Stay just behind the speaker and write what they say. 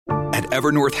At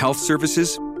Evernorth Health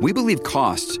Services, we believe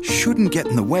costs shouldn't get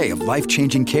in the way of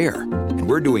life-changing care, and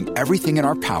we're doing everything in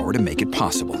our power to make it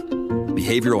possible.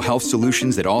 Behavioral health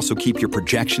solutions that also keep your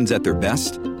projections at their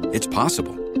best? It's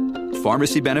possible.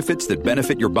 Pharmacy benefits that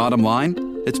benefit your bottom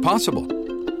line? It's possible.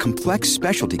 Complex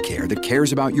specialty care that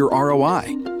cares about your ROI?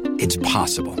 It's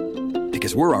possible.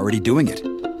 Because we're already doing it.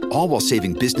 All while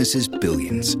saving businesses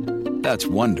billions. That's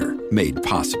Wonder made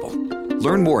possible.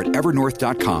 Learn more at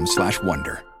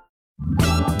evernorth.com/wonder.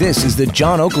 This is the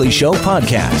John Oakley Show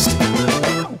podcast.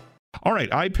 All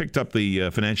right, I picked up the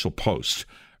Financial Post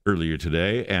earlier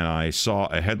today, and I saw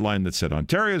a headline that said,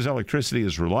 Ontario's electricity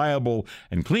is reliable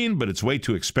and clean, but it's way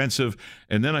too expensive.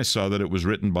 And then I saw that it was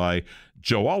written by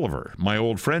Joe Oliver, my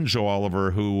old friend Joe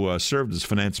Oliver, who served as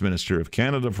Finance Minister of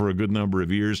Canada for a good number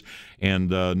of years and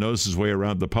knows his way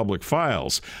around the public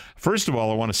files. First of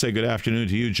all, I want to say good afternoon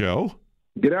to you, Joe.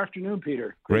 Good afternoon,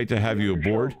 Peter. Great to have you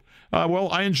aboard. Well,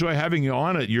 I enjoy having you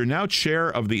on it. You're now chair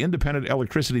of the Independent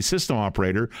Electricity System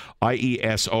Operator,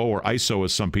 IESO, or ISO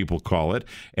as some people call it.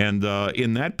 And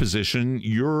in that position,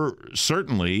 you're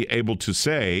certainly able to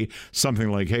say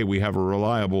something like, hey, we have a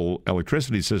reliable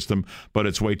electricity system, but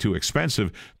it's way too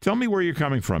expensive. Tell me where you're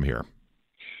coming from here.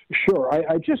 Sure.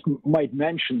 I just might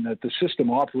mention that the system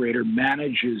operator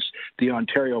manages the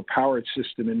Ontario power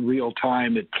system in real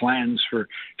time. It plans for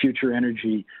future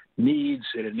energy needs,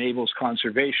 it enables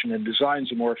conservation, and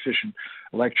designs a more efficient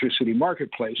electricity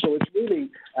marketplace. So it's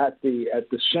really at the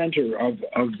center of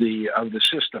the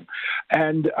system.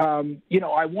 And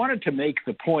I wanted to make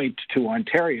the point to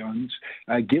Ontarians,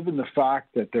 given the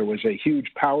fact that there was a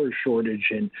huge power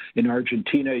shortage in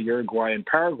Argentina, Uruguay, and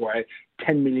Paraguay,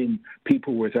 10 million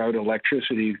people without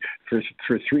electricity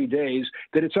for 3 days,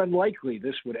 that it's unlikely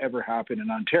this would ever happen in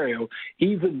Ontario,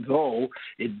 even though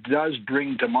it does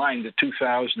bring to mind the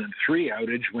 2003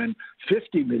 outage when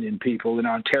 50 million people in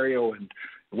Ontario and,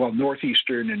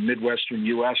 northeastern and midwestern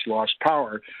U.S. lost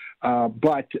power.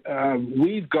 But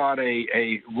we've got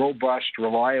a robust,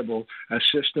 reliable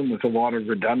system with a lot of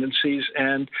redundancies,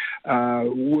 and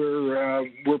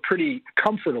we're pretty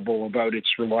comfortable about its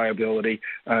reliability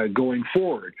going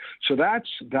forward. So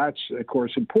that's of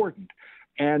course important.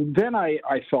 And then I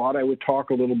thought I would talk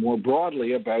a little more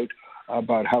broadly about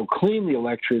how clean the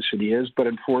electricity is, but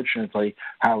unfortunately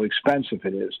how expensive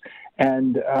it is.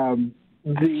 And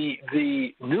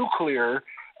the nuclear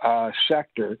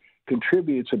sector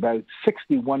contributes about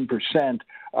 61%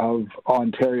 of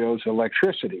Ontario's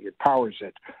electricity. It powers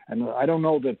it. And I don't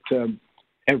know that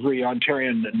every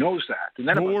Ontarian knows that. And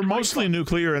then we're mostly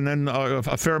nuclear and then a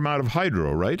fair amount of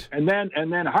hydro, right? And then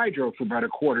hydro for about a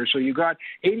quarter. So you've got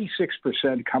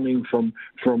 86% coming from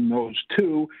those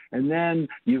two. And then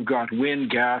you've got wind,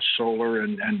 gas, solar,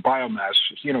 and biomass,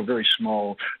 very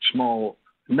small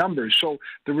numbers. So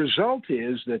the result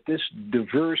is that this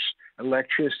diverse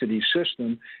electricity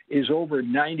system is over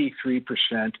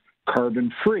 93%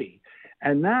 carbon-free.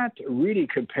 And that really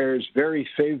compares very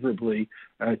favorably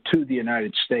to the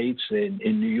United States. In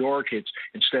New York, it's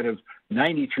instead of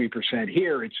 93%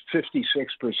 here, it's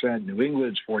 56%. New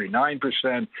England's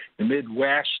 49%. The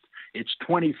Midwest, it's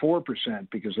 24%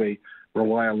 because they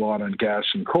rely a lot on gas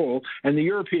and coal. And the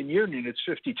European Union, it's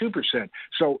 52%.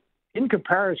 So in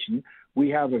comparison, we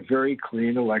have a very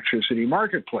clean electricity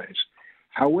marketplace.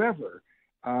 However,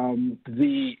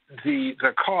 the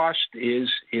cost is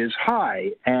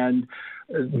high, and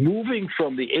moving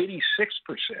from the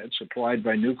 86% supplied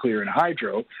by nuclear and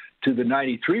hydro to the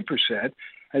 93%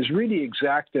 has really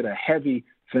exacted a heavy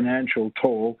financial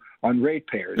toll on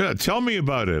ratepayers. Yeah, tell me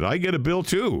about it. I get a bill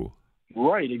too.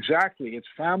 Right, exactly. It's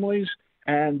families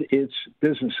and it's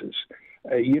businesses.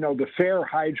 The Fair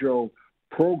Hydro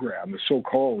program, the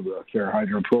so-called Fair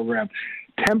Hydro program,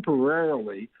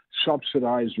 temporarily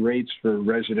subsidized rates for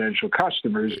residential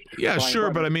customers. Yeah,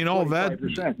 sure, but I mean, all that,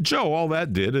 Joe, all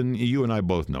that did, and you and I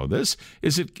both know this,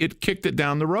 is it kicked it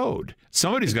down the road.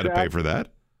 Somebody's got to pay for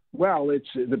that. Well, it's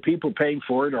the people paying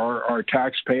for it are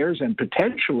taxpayers, and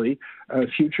potentially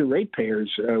future ratepayers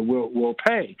will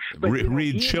pay. But,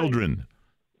 read children.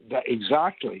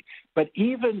 Exactly. But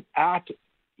even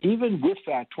with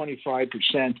that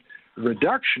 25%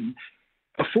 reduction,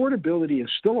 affordability is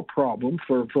still a problem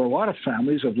for a lot of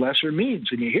families of lesser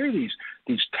means. And you hear these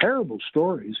these terrible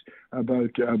stories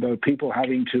about people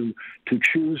having to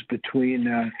choose between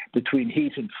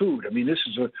heat and food. I mean, this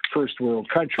is a first world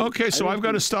country. Okay, so I've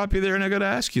got to stop you there, and I've got to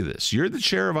ask you this. You're the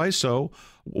chair of IESO.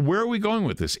 Where are we going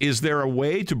with this? Is there a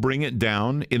way to bring it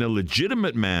down in a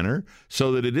legitimate manner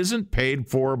so that it isn't paid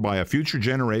for by a future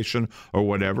generation or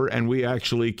whatever, and we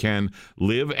actually can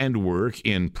live and work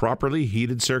in properly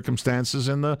heated circumstances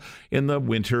in the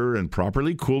winter and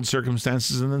properly cooled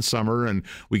circumstances in the summer, and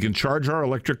we can charge our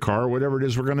electric car, whatever it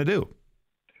is we're going to do?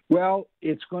 Well,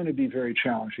 it's going to be very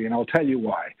challenging, and I'll tell you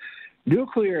why.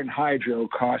 Nuclear and hydro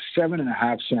cost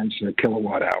 7.5 cents a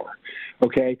kilowatt hour,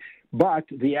 okay? But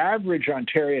the average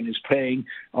Ontarian is paying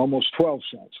almost 12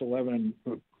 cents,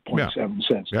 11.7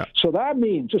 cents. Yeah. So that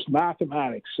means, just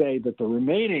mathematics say that the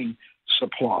remaining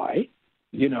supply,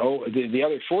 the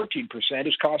other 14%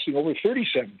 is costing over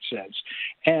 37 cents.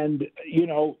 And,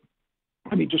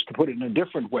 just to put it in a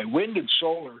different way, wind and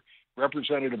solar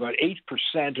represented about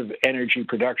 8% of energy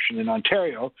production in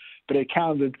Ontario, but it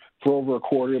accounted for over a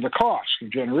quarter of the cost of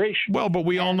generation. Well, but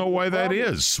we all know why that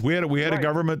is. We had a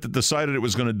government that decided it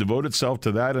was going to devote itself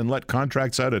to that and let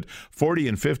contracts out at 40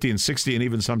 and 50 and 60 and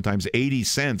even sometimes 80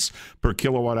 cents per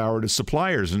kilowatt hour to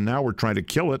suppliers, and now we're trying to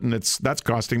kill it, and that's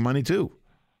costing money too.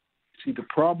 See, the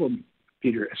problem,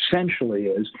 Peter, essentially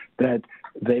is that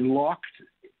they locked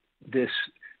this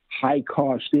high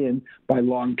cost in by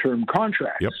long-term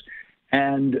contracts. Yep.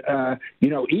 And,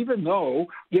 even though,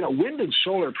 wind and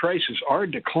solar prices are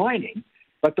declining,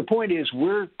 but the point is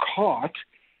we're caught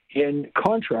in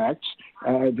contracts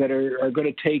that are going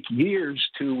to take years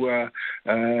before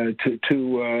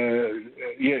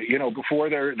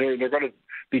they're going to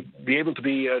be able to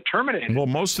be terminated. Well,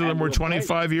 most of them were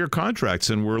 25-year contracts,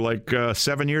 and we're like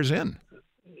 7 years in.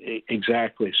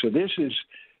 Exactly. So this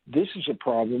is a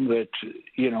problem that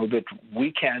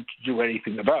we can't do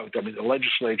anything about. I mean, the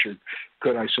legislature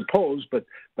could, I suppose, but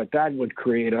that would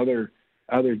create other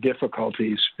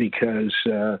difficulties because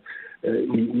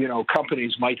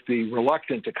companies might be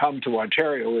reluctant to come to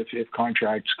Ontario if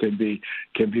contracts can be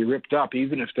ripped up,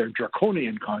 even if they're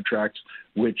draconian contracts,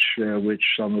 which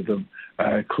some of them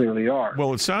clearly are.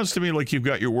 Well, it sounds to me like you've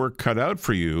got your work cut out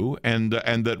for you, and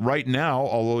that right now,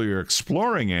 although you're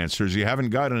exploring answers, you haven't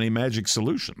got any magic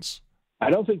solutions. I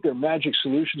don't think they're magic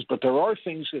solutions, but there are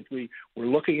things that we're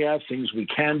looking at, things we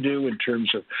can do in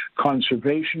terms of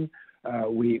conservation.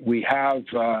 We have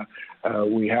a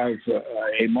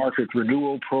market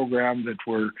renewal program that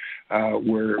we're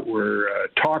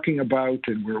talking about,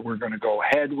 and we're going to go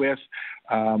ahead with.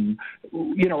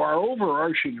 Our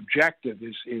overarching objective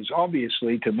is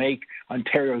obviously to make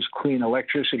Ontario's clean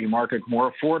electricity market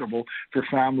more affordable for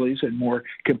families and more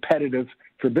competitive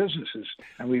for businesses.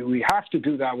 And we have to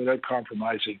do that without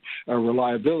compromising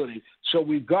reliability. So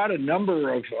we've got a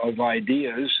number of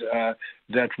ideas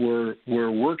that we're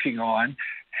working on.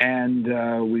 And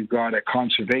we've got a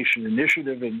conservation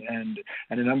initiative and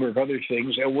a number of other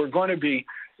things. And we're going to be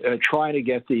trying to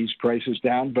get these prices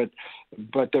down, but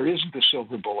there isn't a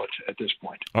silver bullet at this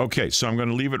point. Okay, so I'm going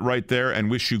to leave it right there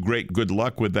and wish you good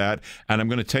luck with that. And I'm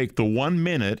going to take the 1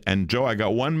 minute. And Joe, I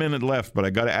got 1 minute left, but I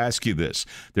got to ask you this.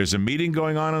 There's a meeting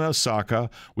going on in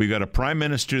Osaka. We've got a prime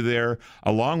minister there,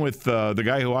 along with the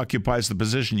guy who occupies the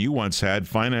position you once had,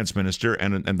 finance minister,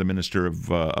 and the minister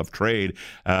of trade.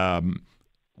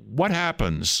 What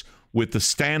happens with the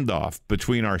standoff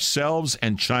between ourselves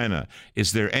and China?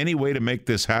 Is there any way to make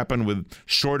this happen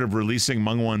short of releasing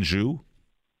Meng Wanzhou?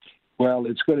 Well,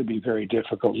 it's going to be very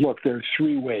difficult. Look, there are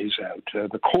three ways out.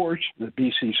 The court, the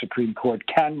BC Supreme Court,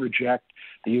 can reject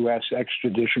the U.S.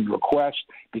 extradition request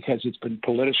because it's been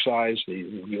politicized.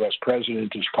 The U.S.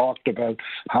 president has talked about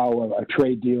how a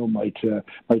trade deal might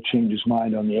change his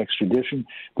mind on the extradition.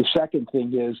 The second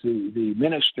thing is the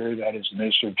minister, that is the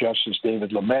Minister of Justice,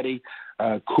 David Lametti,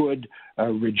 could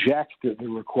reject the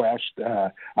request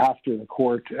after the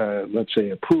court, let's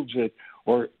say, approves it.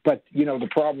 But the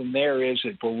problem there is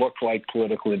it will look like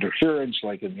political interference,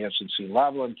 like in the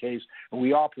SNC-Lavalin case, and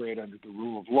we operate under the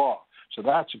rule of law. So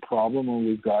that's a problem, and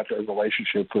we've got a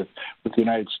relationship with the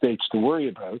United States to worry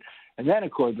about. And then,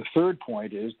 of course, the third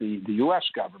point is the U.S.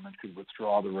 government could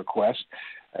withdraw the request,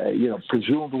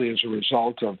 presumably as a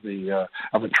result of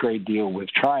a trade deal with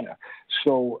China.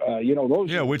 So,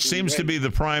 those. Yeah, which seems to be the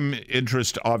prime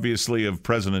interest, obviously, of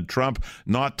President Trump,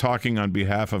 not talking on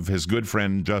behalf of his good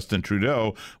friend Justin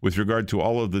Trudeau with regard to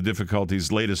all of the difficulties,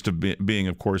 latest of being,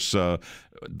 of course,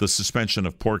 the suspension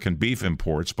of pork and beef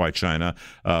imports by China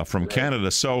from Canada.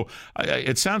 So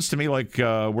it sounds to me like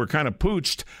we're kind of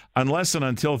pooched. unless and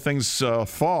until things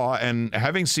thaw. And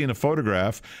having seen a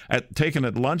photograph taken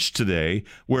at lunch today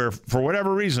where, for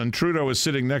whatever reason, Trudeau is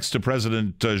sitting next to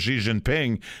President Xi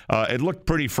Jinping, it looked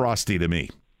pretty frosty to me.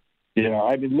 Yeah,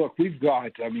 I mean, look, we've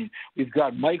got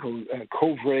Michael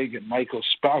Kovrig and Michael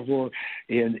Spavor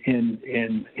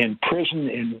in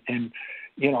prison in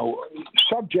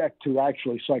subject to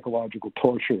actually psychological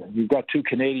torture. We've got 2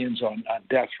 Canadians on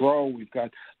death row. We've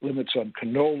got limits on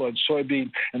canola and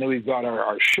soybean, and then we've got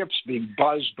our ships being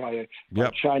buzzed by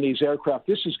a Chinese aircraft.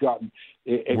 This has gotten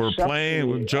we're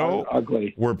playing, Joe.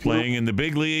 Ugly. We're playing in the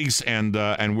big leagues, and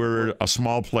we're a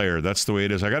small player. That's the way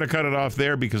it is. I got to cut it off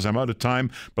there because I'm out of time.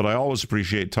 But I always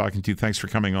appreciate talking to you. Thanks for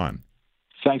coming on.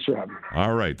 Thanks for having me.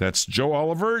 All right. That's Joe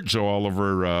Oliver. Joe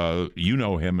Oliver, you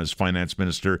know him as finance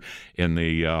minister in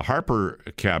the Harper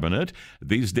cabinet.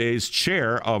 These days,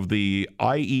 chair of the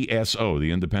IESO,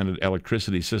 the Independent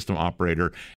Electricity System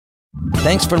Operator.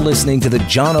 Thanks for listening to the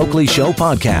John Oakley Show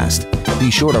podcast. Be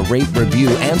sure to rate, review,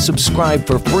 and subscribe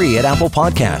for free at Apple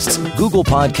Podcasts, Google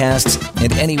Podcasts,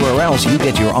 and anywhere else you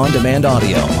get your on-demand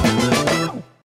audio.